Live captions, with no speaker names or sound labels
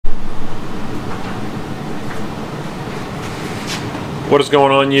What is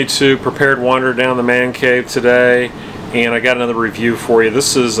going on, YouTube? Prepared wander down the man cave today, and I got another review for you.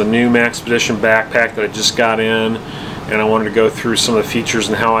 This is a new Maxpedition backpack that I just got in, and I wanted to go through some of the features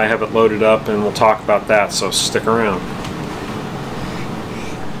and how I have it loaded up, and we'll talk about that, so stick around.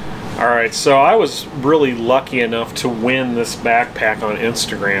 Alright, so I was really lucky enough to win this backpack on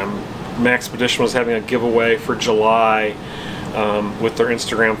Instagram. Maxpedition was having a giveaway for July with their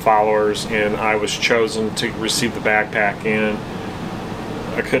Instagram followers, and I was chosen to receive the backpack, and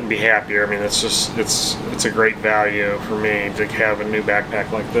I couldn't be happier. I mean, it's just it's a great value for me to have a new backpack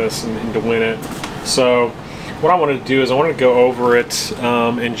like this and to win it. So what I wanted to do is I want to go over it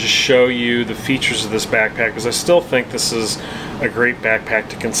and just show you the features of this backpack, because I still think this is a great backpack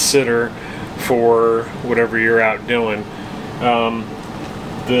to consider for whatever you're out doing.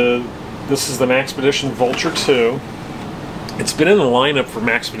 This is the Maxpedition Vulture 2. It's been in the lineup for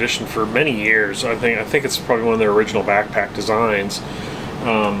Maxpedition for many years. I think it's probably one of their original backpack designs.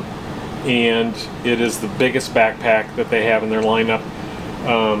 And it is the biggest backpack that they have in their lineup.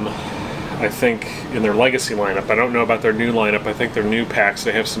 I think in their legacy lineup. I don't know about their new lineup. I think their new packs,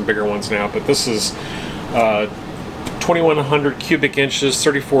 they have some bigger ones now, but this is 2100 cubic inches,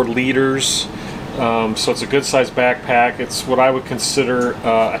 34 liters. So it's a good sized backpack. It's what I would consider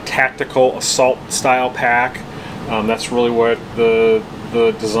a tactical assault style pack. That's really what the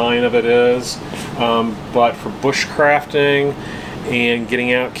design of it is. But for bushcrafting and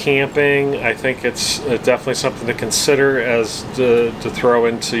getting out camping, I think it's definitely something to consider as to throw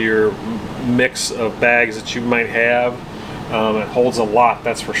into your mix of bags that you might have. It holds a lot,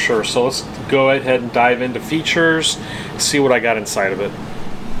 that's for sure. So let's go ahead and dive into features, see what I got inside of it.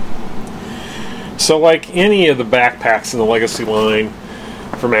 So like any of the backpacks in the Legacy line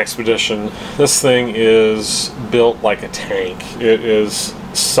for Maxpedition, this thing is built like a tank. It is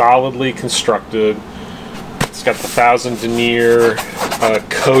solidly constructed. It's got the 1000 denier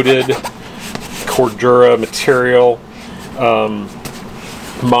coated Cordura material,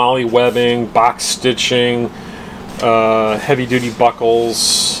 moly webbing, box stitching, heavy duty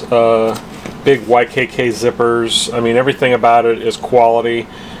buckles, big YKK zippers. I mean, everything about it is quality.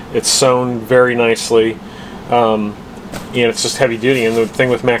 It's sewn very nicely, and it's just heavy duty. And the thing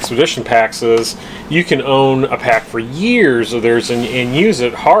with Maxpedition packs is you can own a pack for years of theirs and use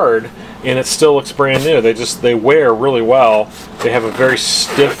it hard, and it still looks brand new. They wear really well. They have a very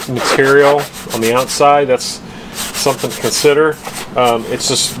stiff material on the outside. That's something to consider. It's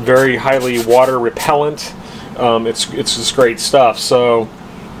just very highly water repellent. It's just great stuff. So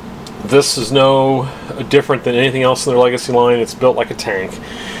this is no different than anything else in their Legacy line. It's built like a tank.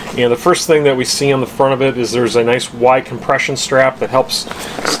 And the first thing that we see on the front of it is there's a nice wide compression strap that helps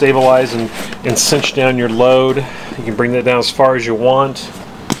stabilize and cinch down your load. You can bring that down as far as you want.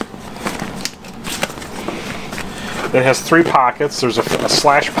 It has 3 pockets. There's a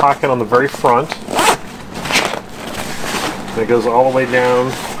slash pocket on the very front. It goes all the way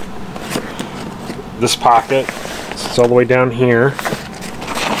down this pocket. It's all the way down here.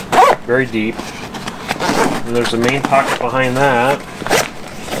 Very deep. And there's a main pocket behind that.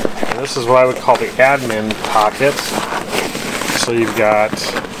 And this is what I would call the admin pocket. So you've got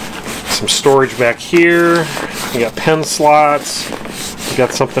some storage back here. You got pen slots. You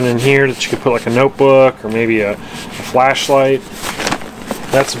got something in here that you could put like a notebook or maybe a flashlight.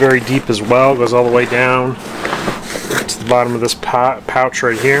 That's very deep as well. It goes all the way down to the bottom of this pouch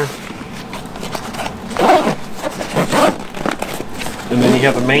right here. And then you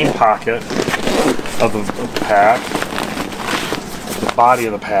have the main pocket of the pack, the body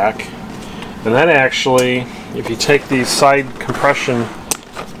of the pack. And that actually, if you take these side compression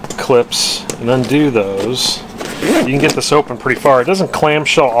clips and undo those, you can get this open pretty far. It doesn't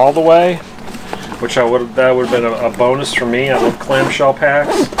clamshell all the way, which that would have been a bonus for me. I love clamshell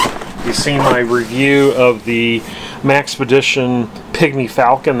packs. You've seen my review of the Maxpedition Pygmy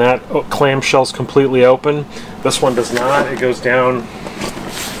Falcon. That clamshell's completely open. This one does not. It goes down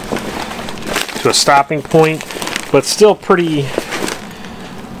to a stopping point, but still pretty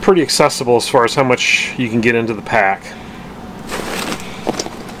accessible as far as how much you can get into the pack.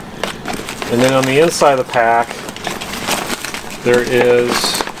 And then on the inside of the pack, there is,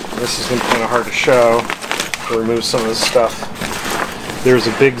 this has been kind of hard to show, to remove some of this stuff. There's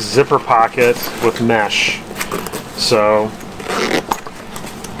a big zipper pocket with mesh. So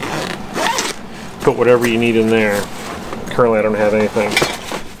put whatever you need in there. Currently I don't have anything.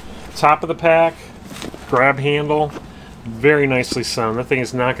 Top of the pack, grab handle, very nicely sewn. That thing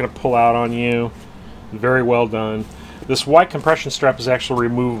is not going to pull out on you. Very well done. This white compression strap is actually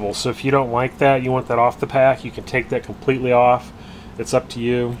removable, so if you don't like that, you want that off the pack, you can take that completely off. It's up to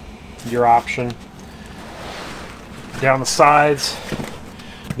you, your option. Down the sides,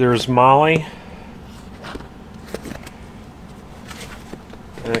 There's Molly.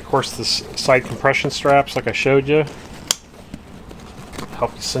 And of course the side compression straps like I showed you.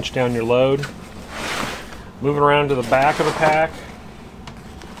 Help you cinch down your load. Moving around to the back of the pack.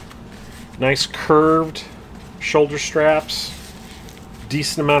 Nice curved shoulder straps.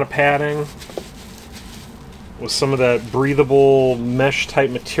 Decent amount of padding. With some of that breathable mesh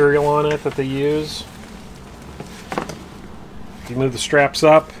type material on it that they use. If you move the straps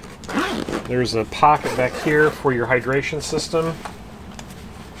up, there's a pocket back here for your hydration system.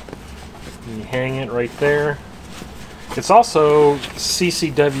 And you hang it right there. It's also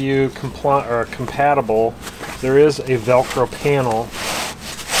CCW compatible. There is a Velcro panel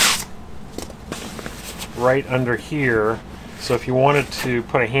right under here, so if you wanted to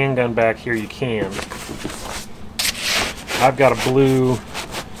put a handgun back here, you can. I've got a blue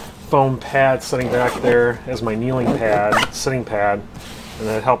foam pad sitting back there as my kneeling pad, sitting pad, and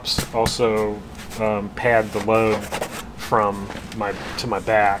that helps also pad the load from to my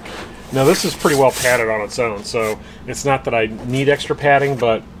back. Now this is pretty well padded on its own, so it's not that I need extra padding,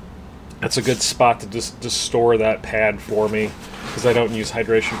 but it's a good spot to just store that pad for me because I don't use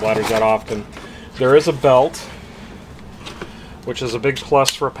hydration bladders that often. There is a belt, which is a big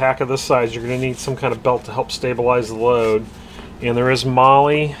plus for a pack of this size. You're going to need some kind of belt to help stabilize the load. And there is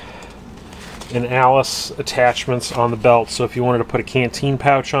Molly and Alice attachments on the belt, so if you wanted to put a canteen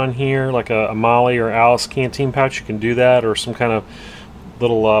pouch on here, like a Molly or Alice canteen pouch, you can do that, or some kind of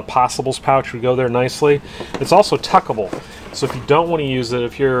little Possibles pouch would go there nicely. It's also tuckable, so if you don't want to use it,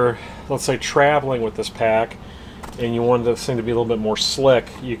 if you're, let's say, traveling with this pack and you want this thing to be a little bit more slick,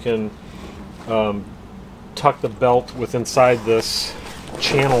 you can tuck the belt with inside this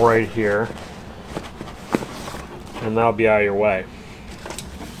channel right here, and that'll be out of your way.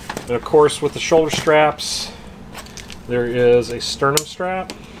 And of course, with the shoulder straps, there is a sternum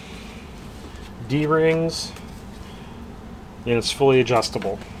strap, D-rings, and it's fully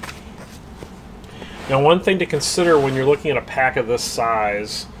adjustable. Now, one thing to consider when you're looking at a pack of this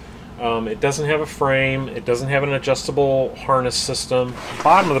size, it doesn't have a frame, it doesn't have an adjustable harness system. The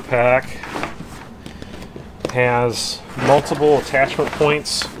bottom of the pack has multiple attachment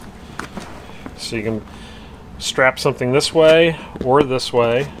points, so you can strap something this way or this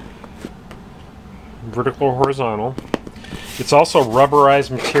way, vertical or horizontal. It's also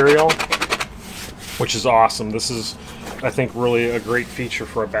rubberized material, which is awesome. This is, I think, really a great feature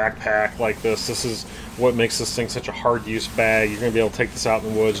for a backpack like this. This is what makes this thing such a hard use bag. You're going to be able to take this out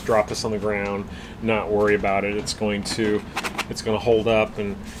in the woods, drop this on the ground, not worry about it. It's going to hold up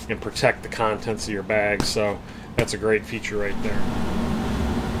and protect the contents of your bag, so that's a great feature right there.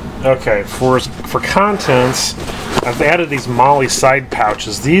 Okay, for contents, I've added these Molly side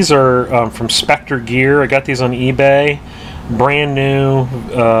pouches. These are from Spectre Gear. I got these on eBay, brand new,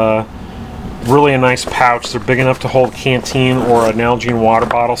 really a nice pouch. They're big enough to hold a canteen or an Nalgene water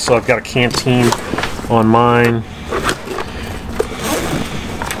bottle, so I've got a canteen on mine.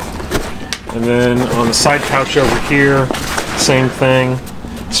 And then on the side pouch over here, same thing,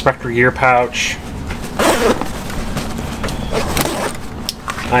 Spectre Gear pouch.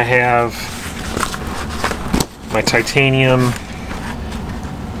 I have my titanium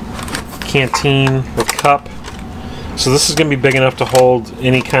canteen with cup. So this is going to be big enough to hold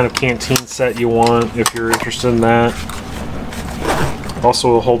any kind of canteen set you want if you're interested in that. Also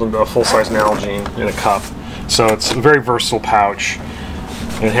will hold a full-size Nalgene in a cup. So it's a very versatile pouch.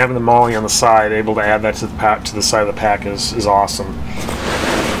 And having the Molly on the side, able to add that to the side of the pack is awesome.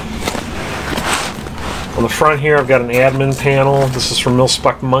 On the front here, I've got an admin panel. This is from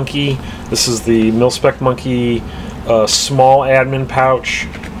Mil-Spec Monkey. This is the Mil-Spec Monkey small admin pouch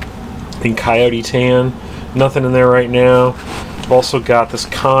in Coyote Tan. Nothing in there right now. I've also got this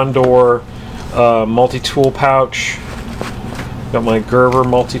Condor multi-tool pouch. Got my Gerber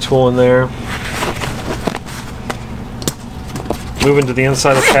multi-tool in there. Moving to the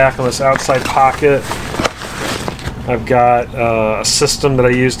inside of the pack on this outside pocket, I've got a system that I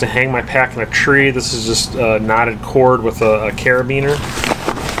use to hang my pack in a tree. This is just a knotted cord with a carabiner.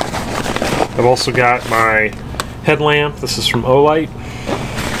 I've also got my headlamp. This is from Olight.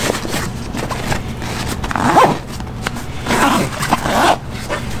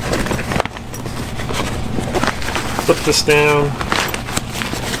 Flip this down.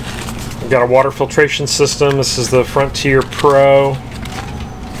 I've got a water filtration system. This is the Frontier Pro.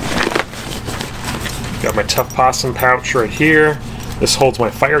 Got my Tough Possum pouch right here. This holds my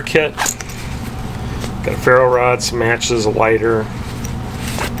fire kit. Got a ferro rod, some matches, a lighter,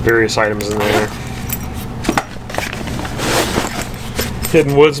 various items in there.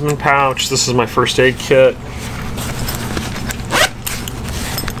 Hidden Woodsman pouch. This is my first aid kit.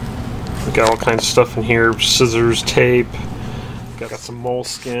 Got all kinds of stuff in here, scissors, tape, got some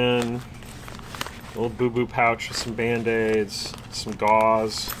moleskin, a little boo-boo pouch with some band-aids, some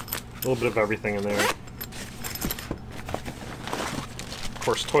gauze, a little bit of everything in there. Of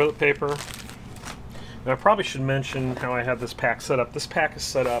course, toilet paper. Now I probably should mention how I have this pack set up. This pack is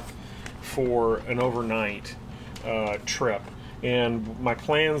set up for an overnight trip. And my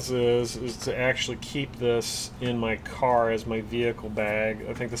plans is to actually keep this in my car as my vehicle bag.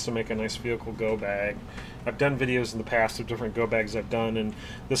 I think this will make a nice vehicle go bag. I've done videos in the past of different go bags I've done, and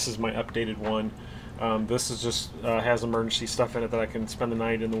this is my updated one. This is just has emergency stuff in it that I can spend the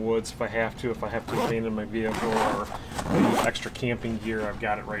night in the woods if I have to abandon my vehicle or extra camping gear. I've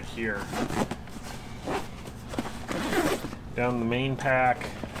got it right here. Down the main pack,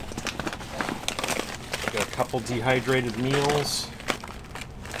 got a couple dehydrated meals.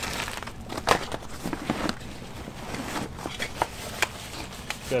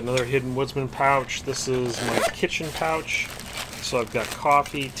 Got another Hidden Woodsman pouch. This is my kitchen pouch. So I've got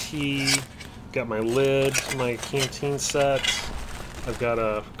coffee, tea, got my lid, my canteen set. I've got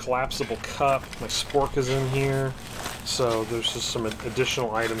a collapsible cup. My spork is in here. So there's just some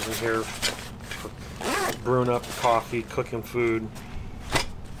additional items in here for brewing up coffee, cooking food.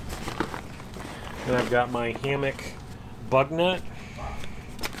 And I've got my hammock bug net.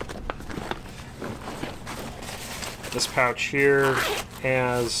 This pouch here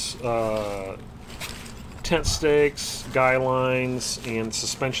has tent stakes, guy lines, and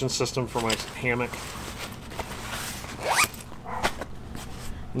suspension system for my hammock.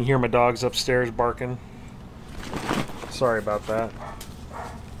 You can hear my dogs upstairs barking. Sorry about that.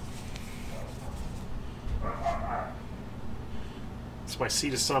 It's my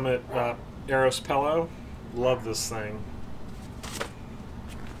Sea to Summit Eros pillow. Love this thing.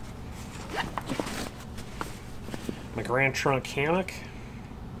 My Grand Trunk hammock.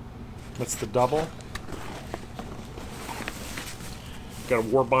 That's the double. Got a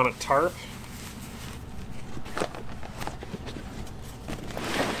War Bonnet tarp.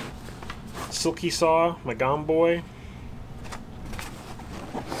 Silky saw, my Gom Boy.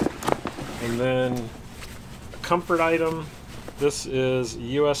 And then a comfort item. This is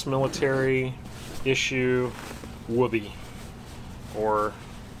U.S. military issue whoopee, or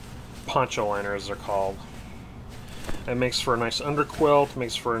poncho liner as they're called. It makes for a nice underquilt,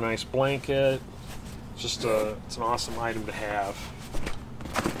 makes for a nice blanket. It's an awesome item to have.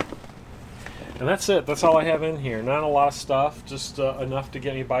 And that's it. That's all I have in here. Not a lot of stuff, just enough to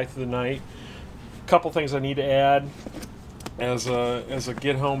get me by through the night. A couple things I need to add. As a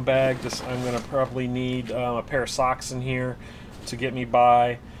get home bag, I'm going to probably need a pair of socks in here to get me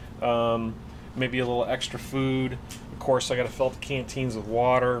by. Maybe a little extra food. Of course, I got to fill up the canteens with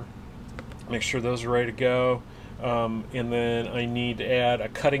water. Make sure those are ready to go. And then I need to add a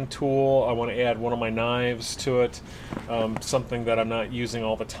cutting tool. I want to add one of my knives to it. Something that I'm not using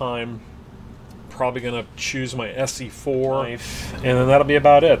all the time. Probably going to choose my SE4 knife, and then that'll be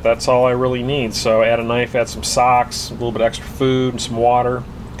about it. That's all I really need. So add a knife, add some socks, a little bit extra food, and some water.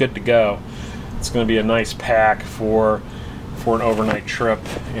 Good to go. It's going to be a nice pack for an overnight trip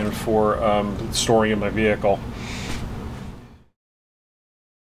and for storing in my vehicle.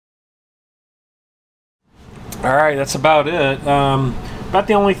 Alright, that's about it. About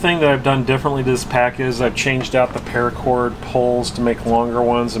the only thing that I've done differently to this pack is I've changed out the paracord pulls to make longer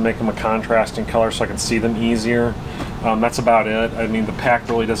ones and make them a contrasting color so I can see them easier. That's about it. I mean, the pack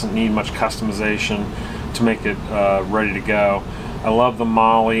really doesn't need much customization to make it ready to go. I love the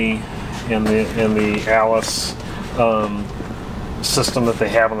Molly and the Alice system that they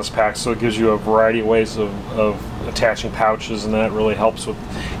have on this pack, so it gives you a variety of ways of attaching pouches, and that really helps with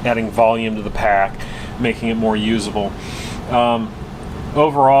adding volume to the pack, making it more usable.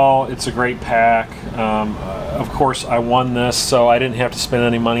 Overall, it's a great pack. Of course, I won this, so I didn't have to spend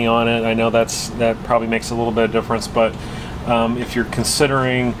any money on it. I know that probably makes a little bit of difference, but if you're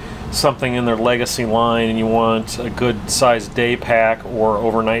considering something in their legacy line and you want a good sized day pack or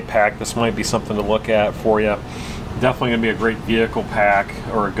overnight pack, this might be something to look at for you. Definitely going to be a great vehicle pack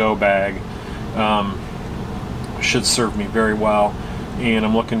or a go bag. Should serve me very well, and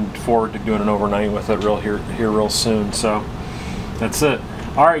I'm looking forward to doing an overnight with it here real soon. So that's it.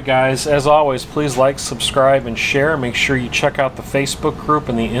 Alright guys, as always, please like, subscribe, and share. Make sure you check out the Facebook group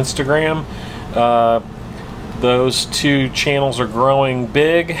and the Instagram. Those two channels are growing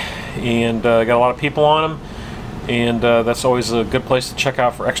big, and got a lot of people on them, and that's always a good place to check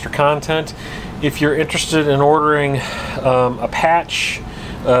out for extra content. If you're interested in ordering a patch,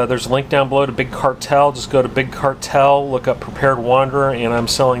 there's a link down below to Big Cartel. Just go to Big Cartel, look up Prepared Wanderer, and I'm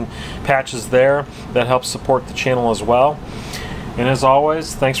selling patches there. That helps support the channel as well. And as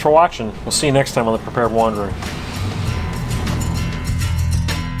always, thanks for watching. We'll see you next time on The Prepared Wanderer.